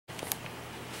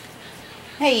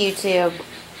Hey YouTube,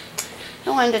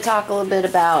 I wanted to talk a little bit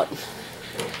about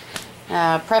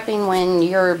prepping when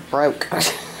you're broke.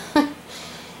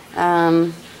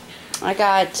 I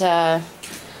got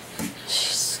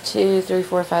 2, 3,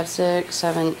 4, 5, 6,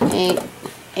 7,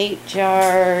 8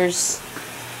 jars.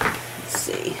 Let's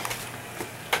see,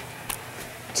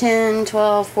 10,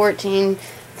 12, 14,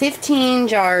 15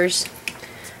 jars,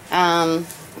 and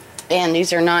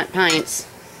these are not pints,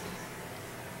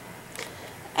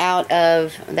 out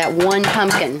of that one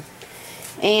pumpkin.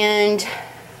 And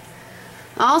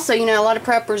also, you know, a lot of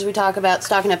preppers, we talk about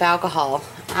stocking up alcohol.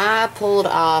 I pulled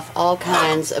off all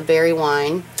kinds of berry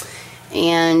wine,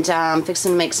 and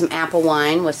fixing to make some apple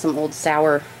wine with some old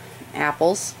sour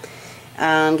apples.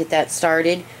 Get that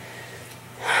started.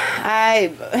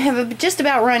 I have just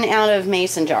about run out of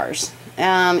mason jars,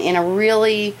 and I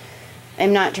really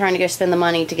am not trying to go spend the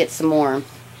money to get some more.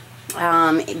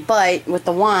 But with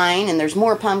the wine, and there's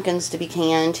more pumpkins to be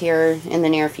canned here in the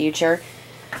near future,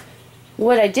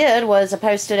 what I did was I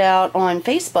posted out on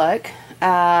Facebook,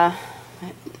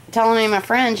 telling my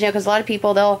friends, you know, because a lot of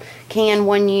people, they'll can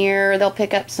 1 year, they'll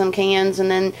pick up some cans, and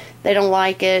then they don't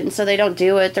like it, and so they don't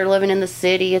do it. They're living in the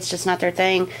city, it's just not their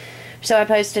thing. So I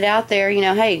posted out there, you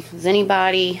know, hey, has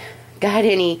anybody got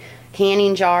any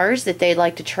canning jars that they'd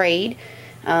like to trade?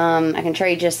 I can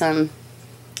trade you some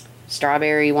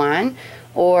strawberry wine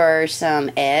or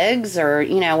some eggs, or,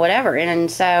 you know, whatever.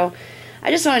 And so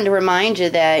I just wanted to remind you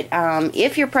that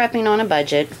if you're prepping on a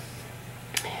budget,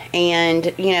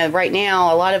 and, you know, right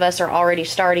now a lot of us are already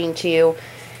starting to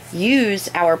use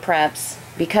our preps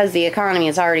because the economy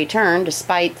has already turned,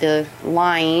 despite the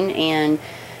lying and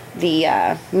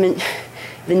the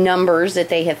numbers that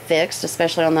they have fixed,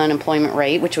 especially on the unemployment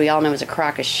rate, which we all know is a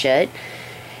crock of shit.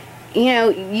 You know,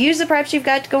 use the preps you've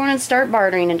got to go in and start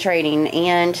bartering and trading,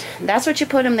 and that's what you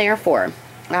put them there for.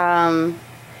 You know,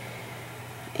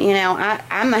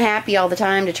 I'm happy all the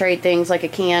time to trade things like a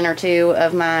can or two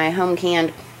of my home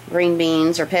canned green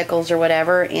beans or pickles or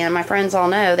whatever, and my friends all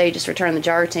know, they just return the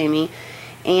jar to me.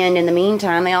 And in the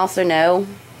meantime, they also know,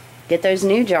 get those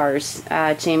new jars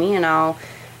to me, and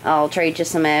I'll trade you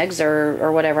some eggs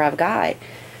or whatever I've got.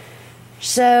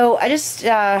 So I guess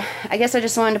I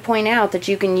just wanted to point out that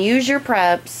you can use your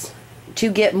preps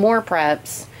to get more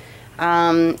preps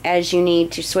as you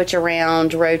need to switch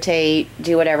around, rotate,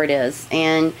 do whatever it is.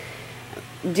 And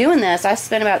doing this, I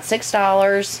spent about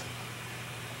 $6,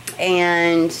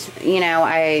 and you know,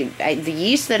 the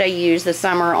yeast that I used this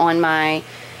summer on my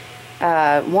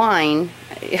wine,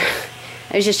 it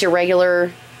was just your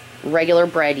regular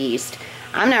bread yeast.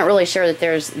 I'm not really sure that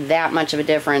there's that much of a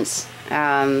difference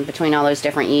between all those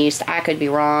different yeast. I could be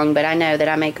wrong, but I know that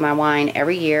I make my wine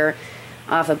every year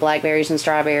off of blackberries and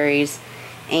strawberries,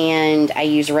 and I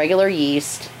use regular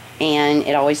yeast, and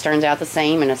it always turns out the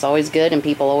same, and it's always good, and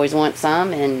people always want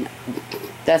some, and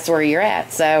that's where you're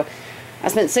at. So I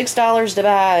spent $6 to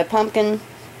buy a pumpkin.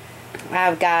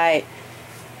 I've got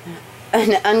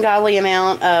an ungodly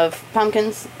amount of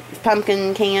canned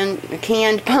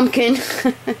pumpkin.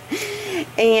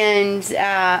 And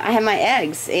I have my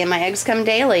eggs, and my eggs come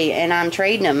daily, and I'm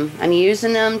trading them. I'm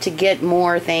using them to get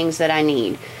more things that I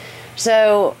need.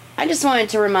 So I just wanted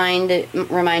to remind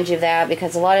you of that,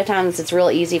 because a lot of times it's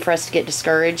real easy for us to get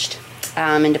discouraged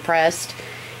and depressed,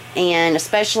 and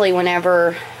especially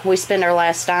whenever we spend our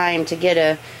last dime to get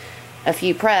a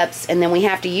few preps, and then we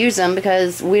have to use them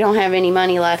because we don't have any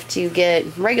money left to get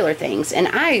regular things. And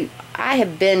I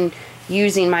have been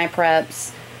using my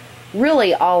preps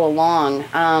really all along.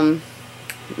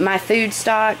 My food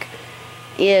stock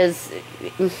it's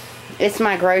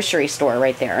my grocery store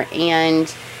right there,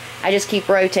 and I just keep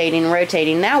rotating.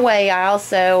 That way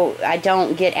I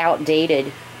don't get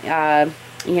outdated. You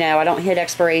know, I don't hit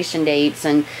expiration dates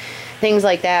and things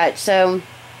like that. So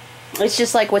it's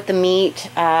just like with the meat.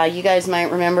 You guys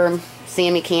might remember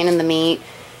seeing me canning the meat.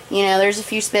 You know, there's a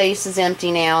few spaces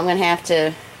empty now. I'm gonna have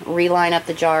to reline up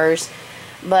the jars.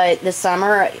 But this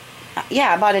summer,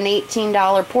 yeah, I bought an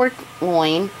 $18 pork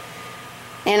loin,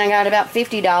 and I got about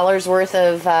 $50 worth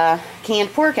of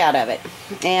canned pork out of it.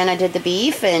 And I did the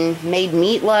beef and made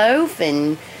meatloaf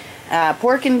and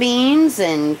pork and beans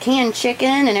and canned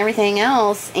chicken and everything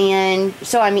else. And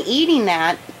so I'm eating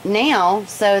that now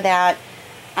so that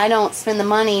I don't spend the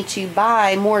money to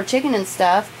buy more chicken and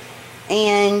stuff,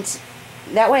 and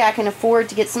that way I can afford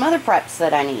to get some other preps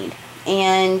that I need.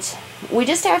 And we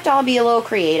just have to all be a little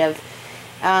creative.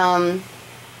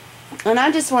 And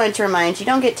I just wanted to remind you,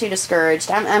 don't get too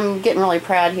discouraged. I'm getting really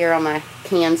proud here on my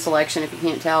can selection, if you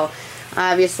can't tell.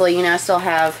 Obviously, you know, I still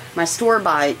have my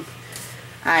store-bought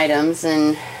items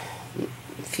and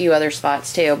a few other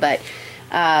spots too, but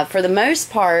for the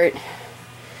most part,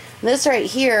 This right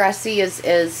here I see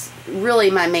is really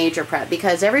my major prep,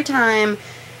 because every time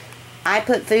I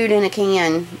put food in a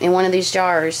can in one of these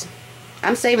jars,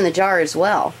 I'm saving the jar as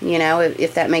well, you know,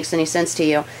 if that makes any sense to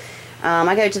you.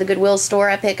 I go to the Goodwill store,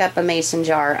 I pick up a mason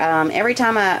jar. Every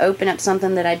time I open up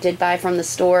something that I did buy from the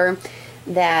store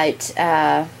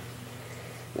that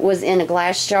was in a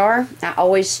glass jar, I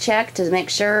always check to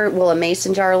make sure, will a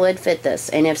mason jar lid fit this?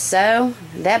 And if so,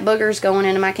 that booger's going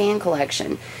into my can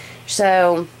collection.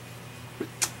 So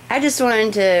I just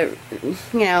wanted to,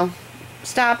 you know,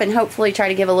 stop and hopefully try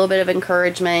to give a little bit of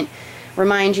encouragement,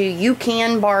 remind you, you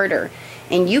can barter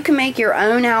and you can make your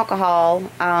own alcohol.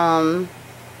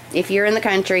 If you're in the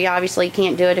country, obviously you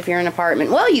can't do it if you're in an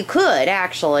apartment. Well, you could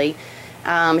actually,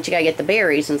 but you gotta get the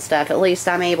berries and stuff. At least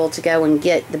I'm able to go and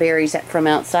get the berries from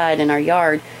outside in our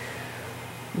yard.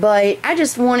 But I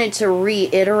just wanted to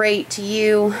reiterate to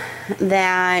you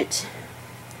that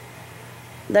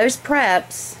those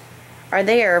preps are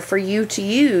there for you to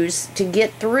use to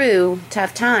get through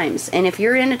tough times. And if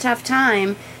you're in a tough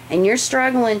time and you're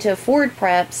struggling to afford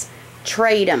preps,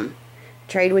 trade them.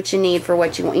 Trade what you need for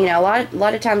what you want. You know, a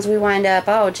lot of times we wind up,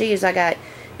 oh geez, I got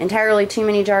entirely too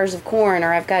many jars of corn,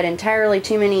 or I've got entirely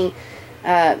too many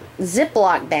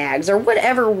Ziploc bags, or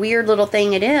whatever weird little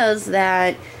thing it is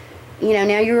that, you know,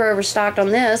 now you're overstocked on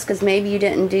this because maybe you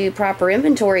didn't do proper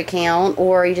inventory count,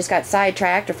 or you just got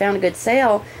sidetracked or found a good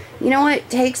sale. You know what?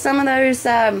 Take some of those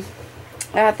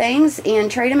things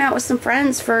and trade them out with some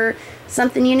friends for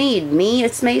something you need. Me,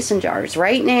 it's mason jars.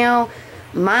 Right now,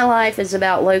 my life is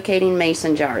about locating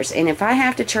mason jars. And if I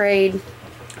have to trade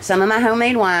some of my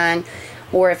homemade wine,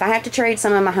 or if I have to trade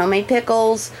some of my homemade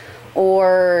pickles,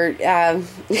 or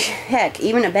heck,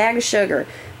 even a bag of sugar,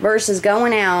 versus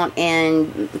going out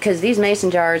and, because these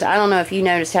mason jars, I don't know if you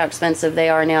noticed how expensive they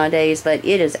are nowadays, but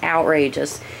it is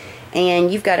outrageous.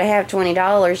 And you've got to have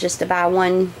 $20 just to buy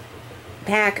one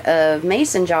pack of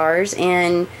mason jars,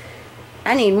 and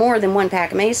I need more than one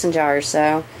pack of mason jars.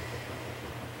 So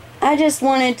I just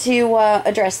wanted to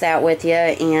address that with you,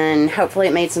 and hopefully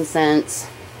it made some sense.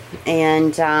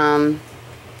 And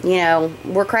you know,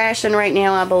 we're crashing right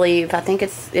now, I believe. I think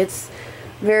it's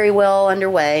very well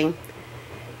underway.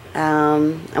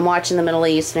 I'm watching the Middle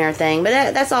East and everything,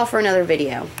 but that's all for another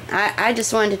video. I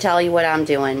just wanted to tell you what I'm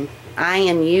doing. I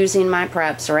am using my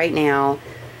preps right now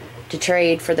to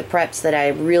trade for the preps that I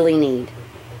really need.